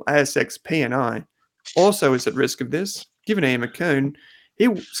Pinnacle, ASX, P&I, also is at risk of this? Given Ian McCoon,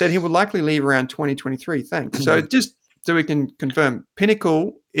 he said he would likely leave around 2023. Thanks. So just so we can confirm,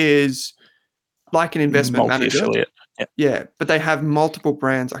 Pinnacle is like an investment manager. Yeah, but they have multiple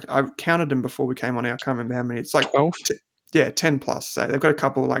brands. I counted them before we came on here. I can't remember how many. It's like 12? 10 plus. So they've got a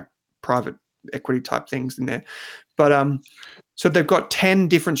couple like private equity type things in there. But so they've got 10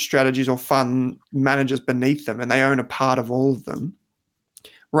 different strategies or fund managers beneath them, and they own a part of all of them.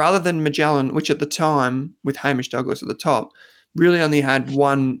 Rather than Magellan, which at the time, with Hamish Douglas at the top, really only had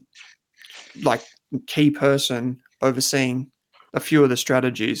one like key person overseeing a few of the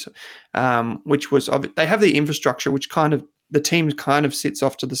strategies, which was they have the infrastructure, which kind of the team kind of sits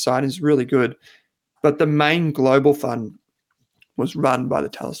off to the side, is really good. But the main global fund was run by the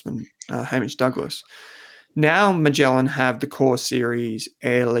talisman Hamish Douglas. Now Magellan have the core series,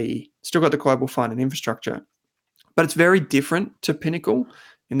 Airlie, still got the global fund and infrastructure, but it's very different to Pinnacle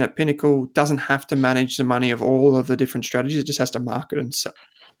in that Pinnacle doesn't have to manage the money of all of the different strategies. It just has to market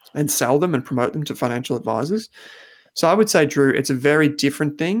and sell them and promote them to financial advisors. So I would say, Drew, it's a very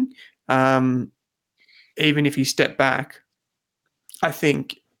different thing. Even if you step back, I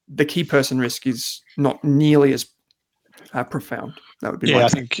think the key person risk is not nearly as profound. That would be I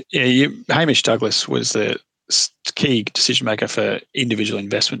think Hamish Douglas was the key decision maker for individual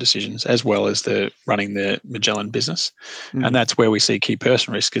investment decisions, as well as running the Magellan business. And that's where we see key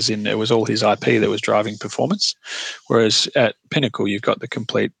person risk, is in it was all his IP that was driving performance. Whereas at Pinnacle, you've got the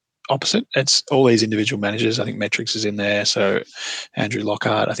complete opposite. It's all these individual managers. I think Metrics is in there. So Andrew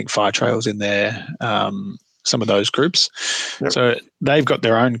Lockhart, I think Firetrail's in there. Some of those groups. Yep. So they've got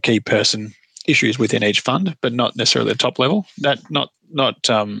their own key person issues within each fund, but not necessarily the top level. That not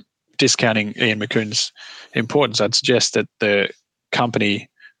discounting Ian McCoon's importance. I'd suggest that the company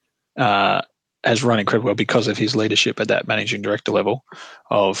has run incredibly well because of his leadership at that managing director level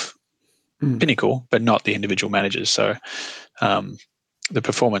of Pinnacle, but not the individual managers. So the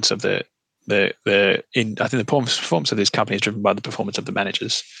performance of I think the performance of this company is driven by the performance of the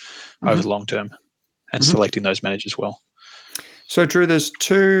managers over the long term, and selecting those managers well. So, Drew, there's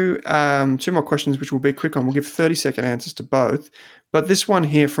two more questions which will be quick on. We'll give 30-second answers to both. But this one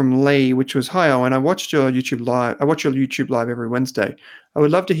here from Lee, which was, "Hi, Owen, I watch your YouTube live every Wednesday. I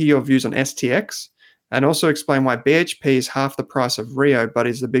would love to hear your views on STX and also explain why BHP is half the price of Rio but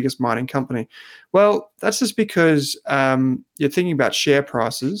is the biggest mining company." Well, that's just because you're thinking about share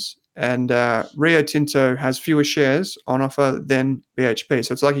prices, and Rio Tinto has fewer shares on offer than BHP.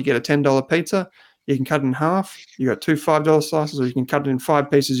 So it's like you get a $10 pizza. You can cut it in half. You got 2 $5 slices, or you can cut it in 5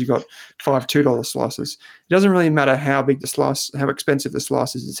 pieces. You got 5 $2 slices. It doesn't really matter how big the slice, how expensive the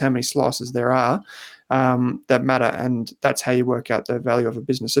slice is. It's how many slices there are that matter, and that's how you work out the value of a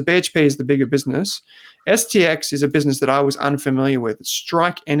business. So BHP is the bigger business. STX is a business that I was unfamiliar with. It's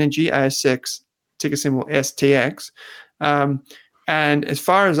Strike Energy, ASX, ticker symbol STX. And as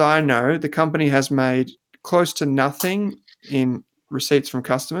far as I know, the company has made close to nothing in receipts from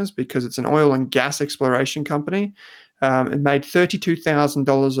customers because it's an oil and gas exploration company. It made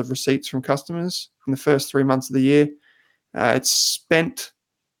 $32,000 of receipts from customers in the first 3 months of the year. It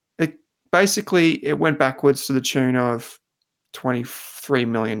went backwards to the tune of $23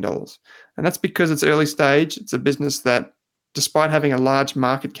 million. And that's because it's early stage. It's a business that, despite having a large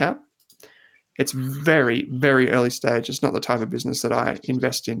market cap, it's very, very early stage. It's not the type of business that I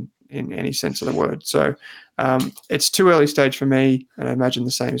invest in any sense of the word. So it's too early stage for me, and I imagine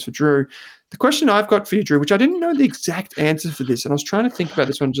the same is for Drew. The question I've got for you, Drew, which I didn't know the exact answer for this, and I was trying to think about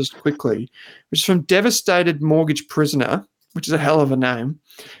this one just quickly, which is from Devastated Mortgage Prisoner, which is a hell of a name.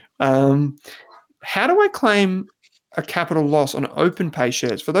 How do I claim a capital loss on OpenPay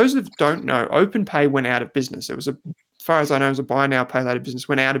shares? For those that don't know, OpenPay went out of business. It was as far as I know, it was a buy now, pay later business,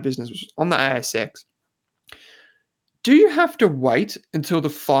 went out of business, was on the ASX. Do you have to wait until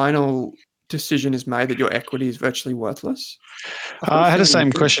the final decision is made that your equity is virtually worthless? I had the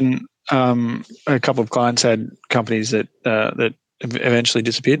same question. A couple of clients had companies that eventually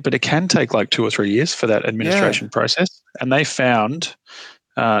disappeared, but it can take like 2 or 3 years for that administration process. And they found,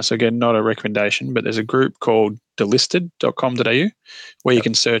 so again, not a recommendation, but there's a group called delisted.com.au where you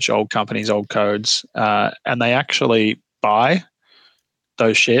can search old companies, old codes, and they actually buy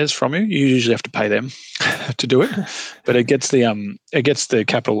those shares from you. You usually have to pay them to do it, but it gets the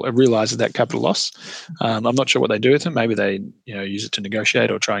capital. It realizes that capital loss. I'm not sure what they do with them. Maybe they use it to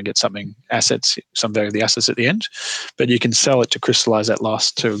negotiate or try and get some value of the assets at the end. But you can sell it to crystallize that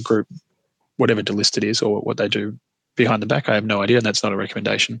loss to a group, whatever delisted is or what they do behind the back. I have no idea, and that's not a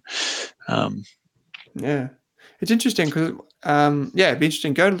recommendation. Yeah. It's interesting because, it'd be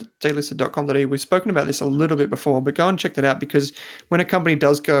interesting. Go to delisted.com.au. We've spoken about this a little bit before, but go and check that out, because when a company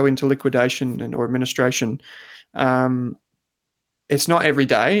does go into liquidation or administration, it's not every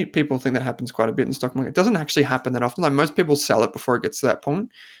day. People think that happens quite a bit in the stock market. It doesn't actually happen that often. Like, most people sell it before it gets to that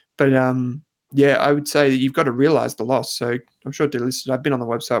point. But I would say that you've got to realize the loss. So I'm sure Delisted, I've been on the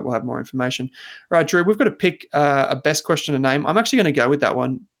website, we'll have more information. All right, Drew, we've got to pick a best question to name. I'm actually going to go with that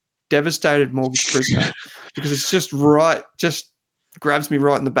one. Devastated Mortgage Prisoner, because it's just grabs me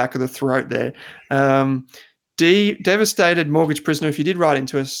right in the back of the throat there. Devastated Mortgage Prisoner, if you did write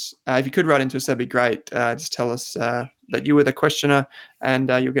into us, if you could write into us, that'd be great. Just tell us that you were the questioner, and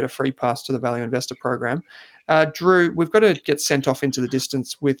you'll get a free pass to the Value Investor Program. Drew, we've got to get sent off into the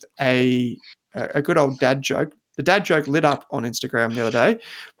distance with a good old dad joke. The dad joke lit up on Instagram the other day.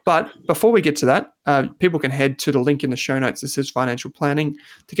 But before we get to that, people can head to the link in the show notes that says financial planning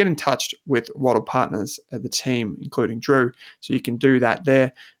to get in touch with Wattle Partners, the team, including Drew. So you can do that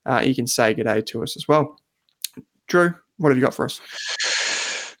there. You can say good day to us as well. Drew, what have you got for us?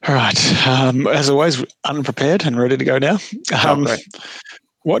 All right. As always, unprepared and ready to go now. Great.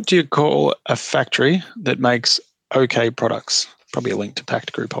 What do you call a factory that makes okay products? Probably a link to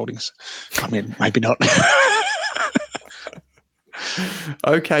Pact Group Holdings. I mean, maybe not.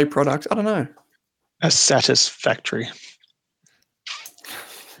 Okay product. I don't know. A satisfactory.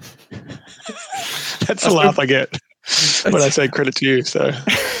 That's the laugh I get when I say credit to you. So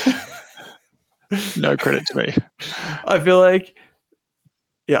no credit to me. I feel like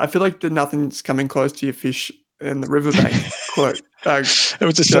that nothing's coming close to your fish in the riverbank quote. It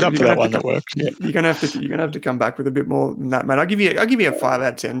was a setup for that one that worked. Yeah, you're gonna have to come back with a bit more than that, mate. I'll give you a 5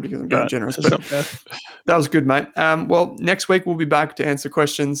 out of 10 because I'm being generous. But that was good, mate. Well, next week we'll be back to answer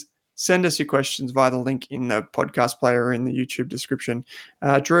questions. Send us your questions via the link in the podcast player or in the YouTube description.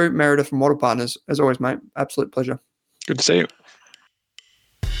 Drew, Meredith from Model Partners, as always, mate. Absolute pleasure. Good to see you.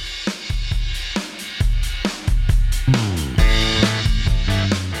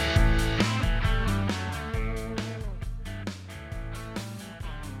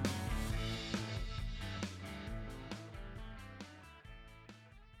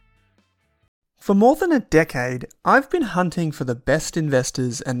 For more than a decade, I've been hunting for the best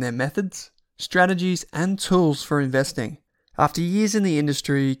investors and their methods, strategies, and tools for investing. After years in the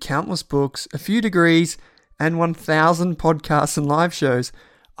industry, countless books, a few degrees, and 1,000 podcasts and live shows,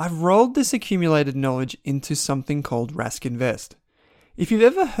 I've rolled this accumulated knowledge into something called Rask Invest. If you've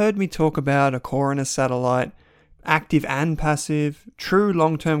ever heard me talk about a core and a satellite, active and passive, true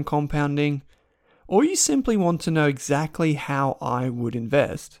long-term compounding, or you simply want to know exactly how I would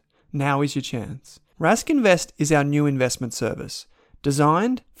invest, now is your chance. Rask Invest is our new investment service,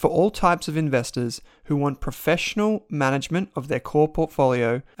 designed for all types of investors who want professional management of their core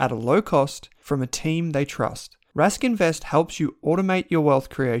portfolio at a low cost from a team they trust. Rask Invest helps you automate your wealth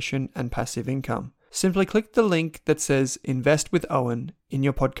creation and passive income. Simply click the link that says Invest with Owen in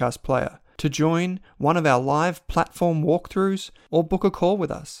your podcast player to join one of our live platform walkthroughs or book a call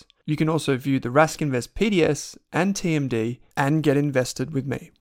with us. You can also view the Rask Invest PDS and TMD and get invested with me.